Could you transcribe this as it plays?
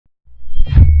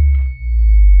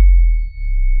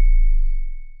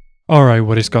Alright,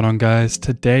 what is going on, guys?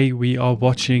 Today we are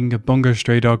watching Bungo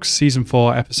Stray Dogs Season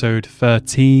 4 Episode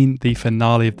 13, the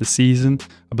finale of the season.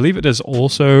 I believe it is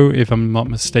also, if I'm not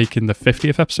mistaken, the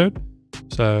 50th episode.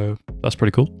 So that's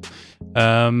pretty cool.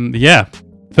 Yeah,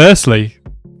 firstly,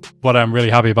 what I'm really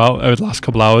happy about over the last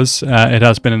couple hours, it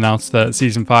has been announced that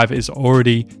Season 5 is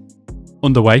already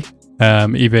underway.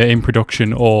 Either in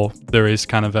production or there is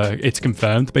kind of it's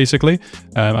confirmed, basically.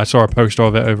 I saw a poster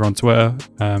of it over on Twitter.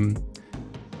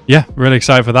 Yeah, really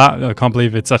excited for that. I can't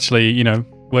believe it's actually, you know,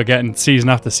 we're getting season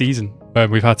after season.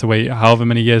 We've had to wait however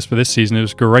many years for this season. It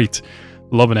was great.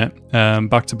 Loving it.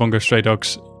 Back to Bungo Stray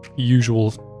Dogs'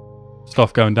 usual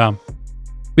stuff going down.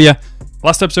 But yeah,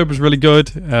 last episode was really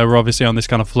good. We're obviously on this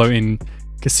kind of floating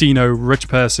casino rich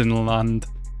person land,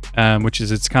 which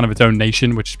is it's kind of its own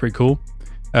nation, which is pretty cool.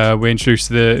 We introduced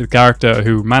the character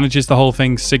who manages the whole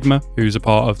thing, Sigma, who's a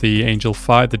part of the Angel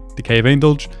Fight, the Decay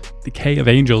of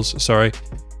Angels, sorry.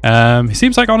 He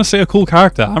seems like, honestly, a cool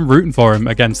character. I'm rooting for him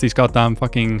against these goddamn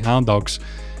fucking hound dogs.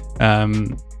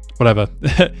 Whatever.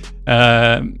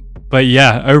 But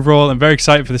yeah, overall, I'm very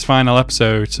excited for this final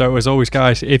episode. So as always,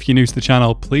 guys, if you're new to the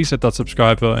channel, please hit that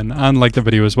subscribe button and like the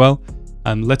video as well.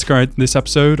 And let's go into this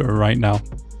episode right now.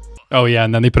 Oh yeah,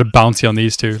 and then they put a bounty on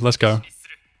these two. Let's go.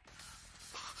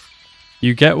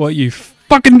 You get what you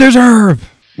fucking deserve!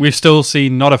 We've still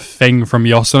seen not a thing from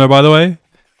Yasuno, by the way.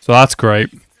 So that's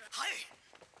great.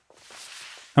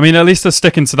 I mean, at least they're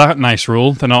sticking to that nice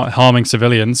rule. They're not harming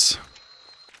civilians.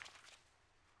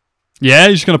 Yeah,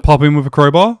 you're just gonna pop in with a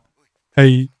crowbar?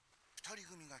 Hey.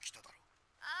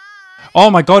 Oh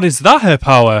my god, is that her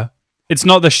power? It's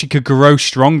not that she could grow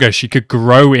stronger, she could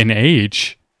grow in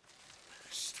age.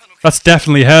 That's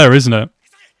definitely her, isn't it?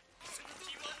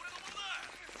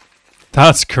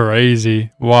 That's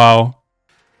crazy. Wow.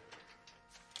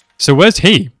 So where's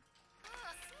he?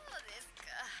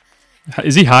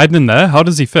 Is he hiding in there? How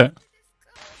does he fit?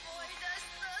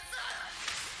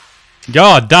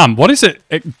 God damn, what is it?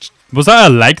 Was that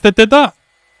a leg that did that?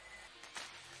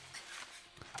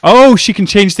 Oh, she can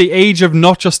change the age of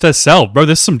not just herself. Bro,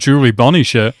 this is some Jewelry Bonnie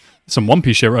shit. Some One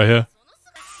Piece shit right here.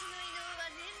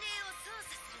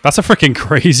 That's a freaking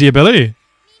crazy ability.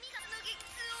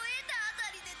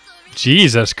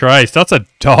 Jesus Christ, that's a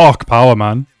dark power,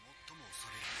 man.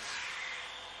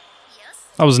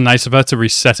 That was nice of her to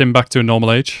reset him back to a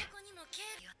normal age.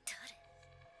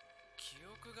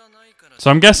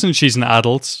 So I'm guessing she's an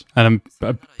adult, and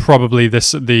probably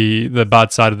the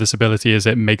bad side of this ability is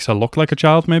it makes her look like a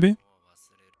child, maybe?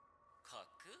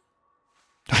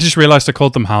 I just realized I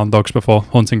called them hound dogs before,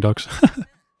 hunting dogs.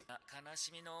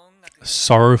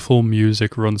 Sorrowful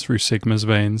music runs through Sigma's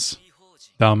veins.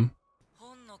 Damn.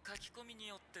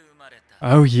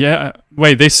 Oh yeah,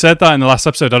 wait, they said that in the last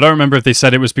episode. I don't remember if they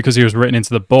said it was because he was written into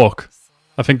the book.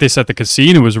 I think they said the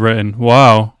casino was written.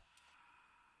 Wow.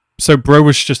 So bro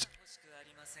was just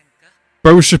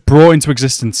brought into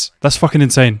existence. That's fucking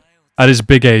insane. At his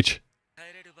big age.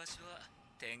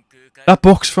 That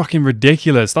book's fucking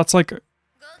ridiculous. That's like,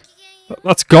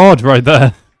 that's God right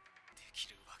there.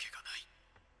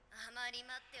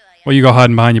 What you got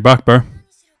hiding behind your back, bro?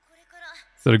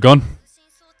 Is that a gun?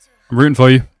 I'm rooting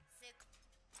for you.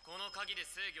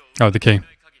 Oh, the key. Is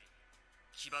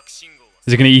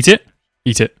he going to eat it?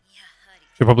 Eat it.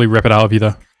 She'll probably rip it out of you,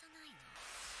 though.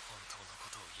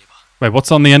 Wait,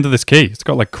 what's on the end of this key? It's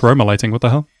got, like, chroma lighting. What the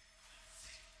hell?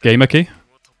 Gamer key?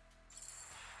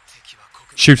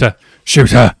 Shoot her.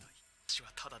 Shoot her!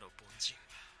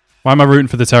 Why am I rooting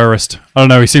for the terrorist? I don't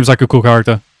know. He seems like a cool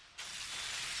character.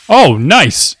 Oh,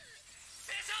 nice!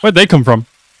 Where'd they come from?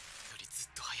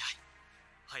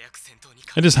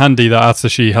 It is handy that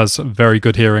Atsushi has very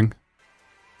good hearing.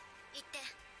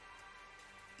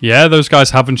 Yeah, those guys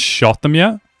haven't shot them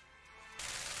yet.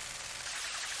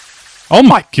 Oh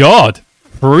my god!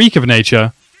 Freak of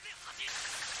nature.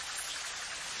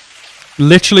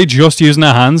 Literally just using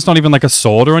their hands, not even like a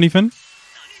sword or anything.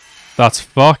 That's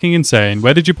fucking insane.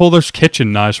 Where did you pull those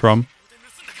kitchen knives from?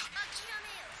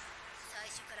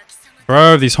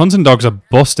 Bro, these hunting dogs are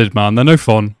busted, man. They're no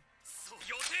fun.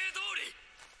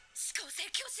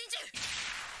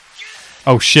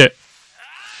 Oh shit.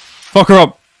 Fuck her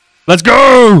up. Let's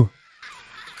go!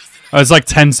 Oh, it's like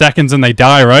 10 seconds and they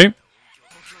die, right?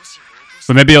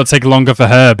 But maybe it'll take longer for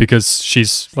her because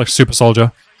she's like super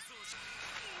soldier.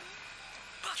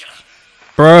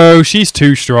 Bro, she's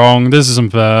too strong. This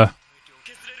isn't fair.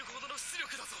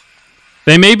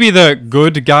 They may be the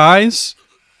good guys,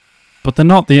 but they're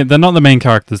not the main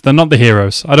characters. They're not the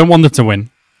heroes. I don't want them to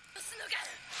win.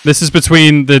 This is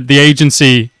between the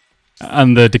agency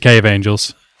and the Decay of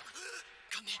Angels.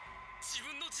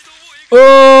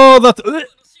 Oh, that...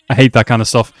 I hate that kind of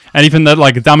stuff. Anything that,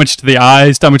 like, damage to the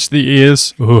eyes, damage to the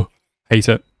ears. Ugh, hate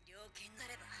it.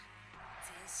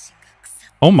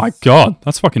 Oh my god,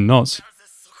 that's fucking nuts.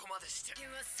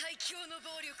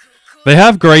 They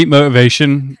have great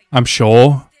motivation, I'm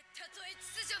sure.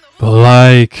 But,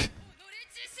 like,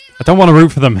 I don't want to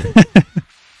root for them.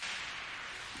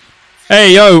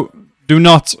 Hey, yo! Do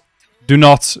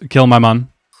not kill my man.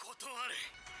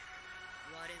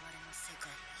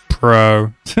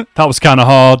 Bro. That was kind of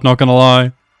hard, not gonna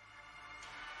lie.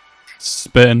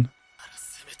 Spitting.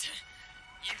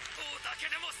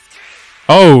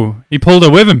 Oh, he pulled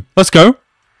her with him. Let's go.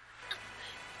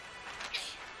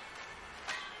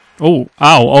 Oh,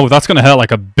 ow. Oh, that's gonna hurt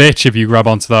like a bitch if you grab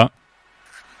onto that.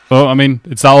 But, I mean,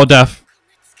 it's that or death.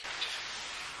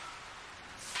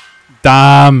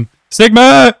 Damn.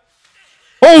 Sigma!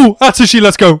 Oh, Atsushi,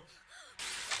 let's go.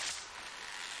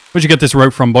 Where'd you get this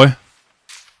rope from, boy?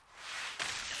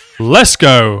 Let's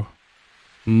go.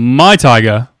 My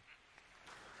tiger.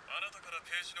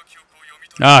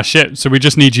 Ah, shit. So we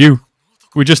just need you.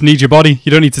 We just need your body.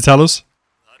 You don't need to tell us.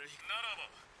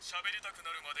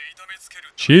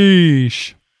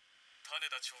 Sheesh.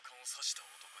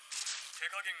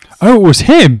 Oh, it was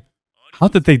him. How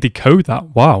did they decode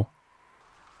that? Wow.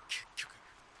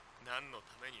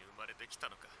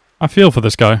 I feel for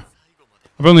this guy.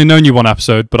 I've only known you one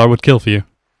episode, but I would kill for you.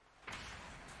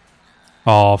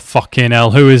 Oh, fucking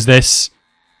hell. Who is this?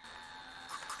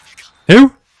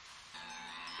 Who?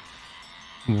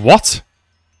 What?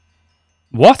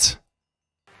 What?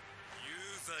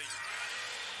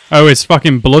 Oh, it's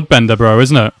fucking Bloodbender, bro,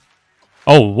 isn't it?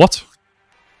 Oh, what?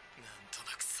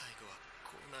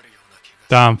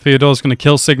 Damn, Theodore's gonna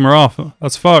kill Sigma off.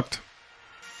 That's fucked.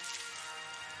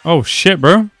 Oh, shit,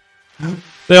 bro.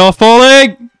 They are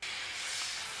falling!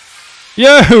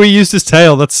 Yo, he used his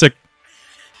tail. That's sick.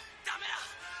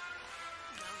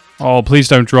 Oh, please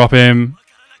don't drop him.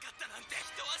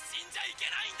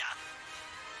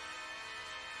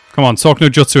 Come on, talk no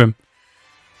jutsu him.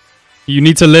 You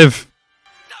need to live.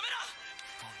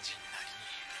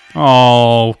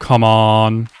 Oh, come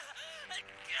on.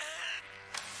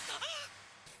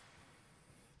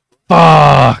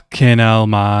 Fucking hell,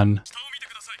 man.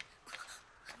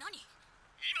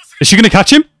 Is she gonna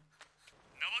catch him?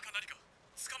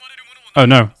 Oh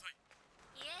no.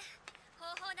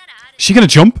 Is she gonna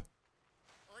jump?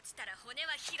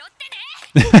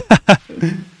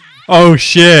 Oh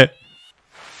shit.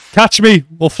 Catch me.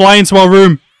 We'll fly into our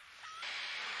room.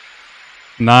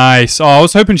 Nice. Oh, I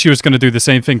was hoping she was gonna do the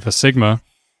same thing for Sigma.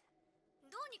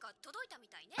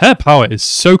 Her power is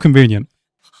so convenient.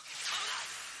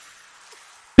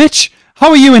 Bitch, how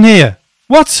are you in here?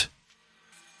 What?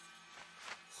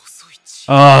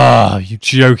 Ah, you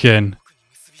joking.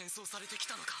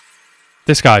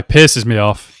 This guy pisses me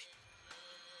off.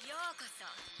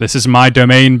 This is my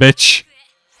domain, bitch.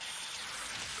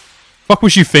 Fuck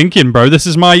was you thinking, bro? This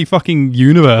is my fucking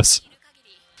universe.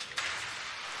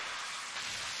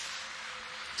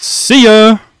 See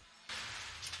ya!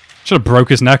 Should have broke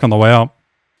his neck on the way out.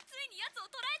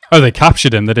 Oh, they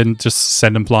captured him. They didn't just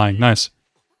send him flying. Nice.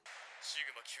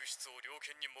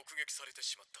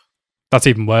 That's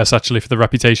even worse, actually, for the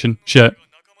reputation. Shit.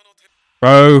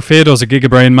 Bro, Theodore's a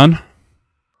gigabrain, man.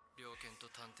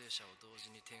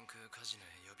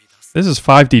 This is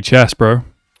 5D chess, bro.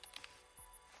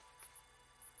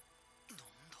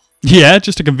 Yeah,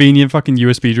 just a convenient fucking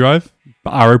USB drive.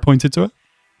 Arrow pointed to it.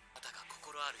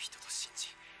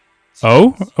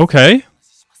 Oh, okay.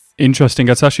 Interesting,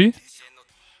 Atsushi.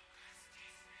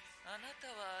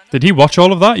 Did he watch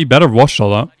all of that? He better have watched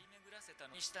all that.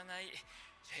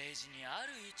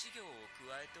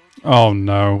 Oh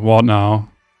no, what now?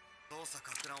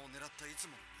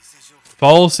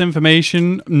 False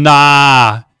information?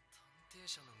 Nah.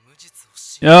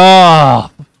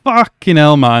 Ah, oh, fucking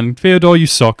hell, man. Theodore, you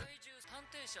suck.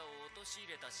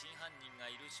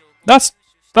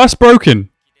 That's broken.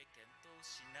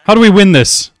 How do we win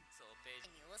this?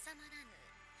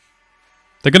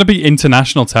 They're gonna be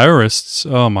international terrorists.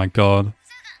 Oh my god.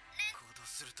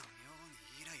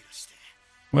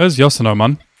 Where's Yosuno,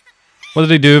 man? What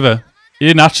did he do with her? He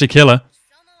didn't actually kill her.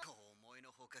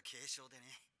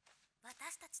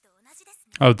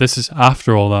 Oh, this is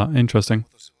after all that. Interesting.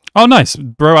 Oh, nice.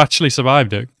 Bro actually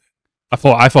survived it. I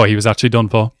thought he was actually done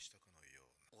for.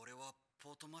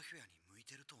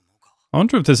 I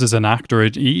wonder if this is an actor.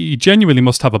 He genuinely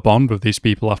must have a bond with these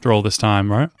people after all this time,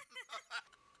 right?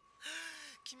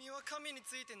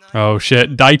 Oh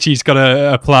shit. Daichi's got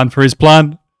a plan for his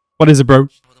plan. What is it, bro? I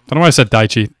don't know why I said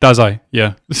Daichi. Dazai.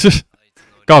 Yeah.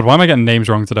 God, why am I getting names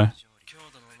wrong today?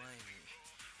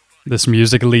 This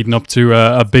music leading up to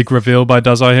a big reveal by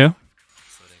Dazai here.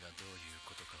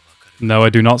 No, I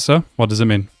do not, sir. What does it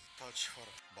mean?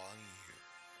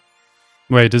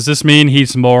 Wait, does this mean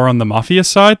he's more on the mafia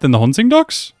side than the hunting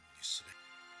dogs?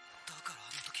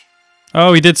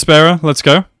 Oh, he did spare her. Let's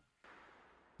go.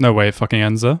 No way it fucking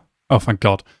ends there. Oh, thank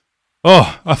God.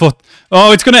 Oh, I thought...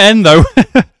 Oh, it's going to end, though.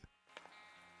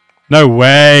 No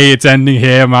way it's ending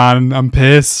here, man. I'm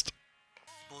pissed.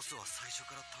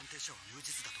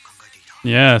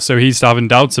 Yeah, so he's having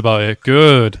doubts about it.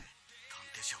 Good.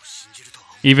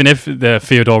 Even if the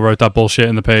Theodore wrote that bullshit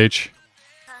in the page.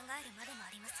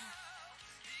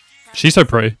 She's so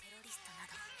pretty.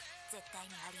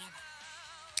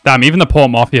 Damn, even the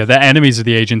Port Mafia, they're enemies of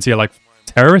the agency, are like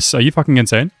terrorists. Are you fucking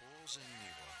insane?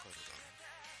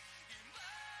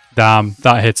 Damn,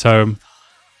 that hits home.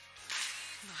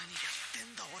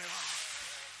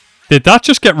 Did that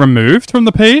just get removed from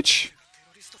the page?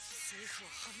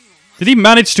 Did he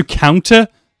manage to counter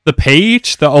the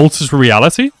page that alters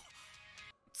reality?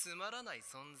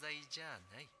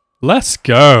 Let's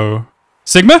go.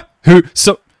 Sigma? Who?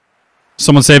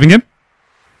 Someone saving him?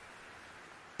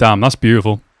 Damn, that's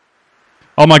beautiful.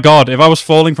 Oh my God, if I was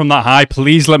falling from that high,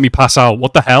 please let me pass out.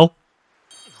 What the hell?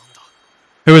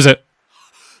 Who is it?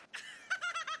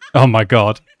 Oh my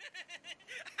God.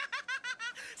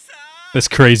 This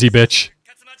crazy bitch.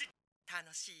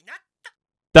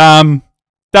 Damn.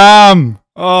 Damn.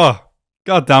 Oh,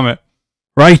 God damn it.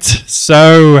 Right,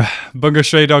 so Bungo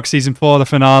Stray Dogs Season 4, the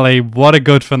finale. What a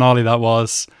good finale that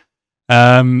was.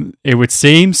 It would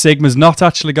seem Sigma's not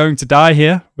actually going to die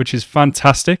here, which is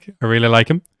fantastic. I really like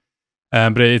him.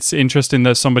 But it's interesting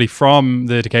that somebody from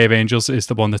the Decay of Angels is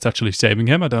the one that's actually saving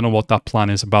him. I don't know what that plan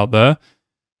is about there.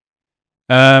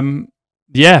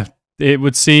 Yeah, it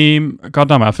would seem... God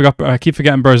damn it, I keep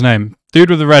forgetting bro's name. Dude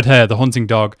with the red hair, the hunting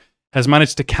dog, has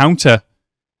managed to counter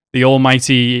the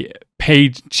almighty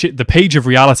the page of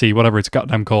reality, whatever it's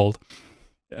goddamn called,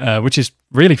 which is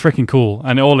really freaking cool.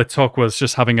 And all it took was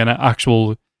just having an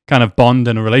actual kind of bond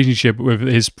and a relationship with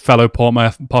his fellow Port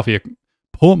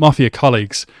Mafia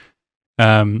colleagues,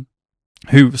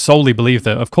 who solely believe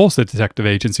that, of course, the detective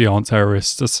agency aren't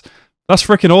terrorists. That's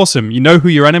freaking awesome. You know who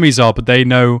your enemies are, but they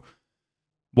know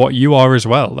what you are as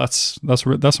well. That's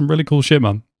some really cool shit,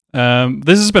 man.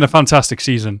 This has been a fantastic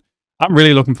season. I'm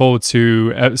really looking forward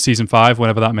to Season 5,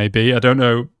 whenever that may be. I don't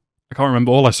know. I can't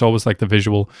remember. All I saw was like the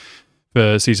visual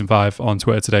for Season 5 on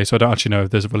Twitter today, so I don't actually know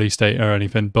if there's a release date or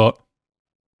anything, but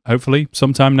hopefully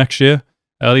sometime next year,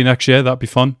 early next year, that'd be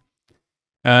fun.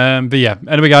 But yeah,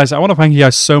 anyway, guys, I want to thank you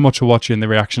guys so much for watching the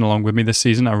reaction along with me this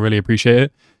season. I really appreciate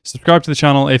it. Subscribe to the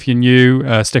channel if you're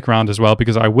new. Stick around as well,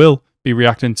 because I will be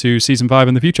reacting to Season 5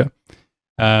 in the future.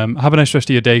 Have a nice rest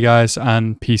of your day, guys,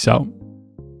 and peace out.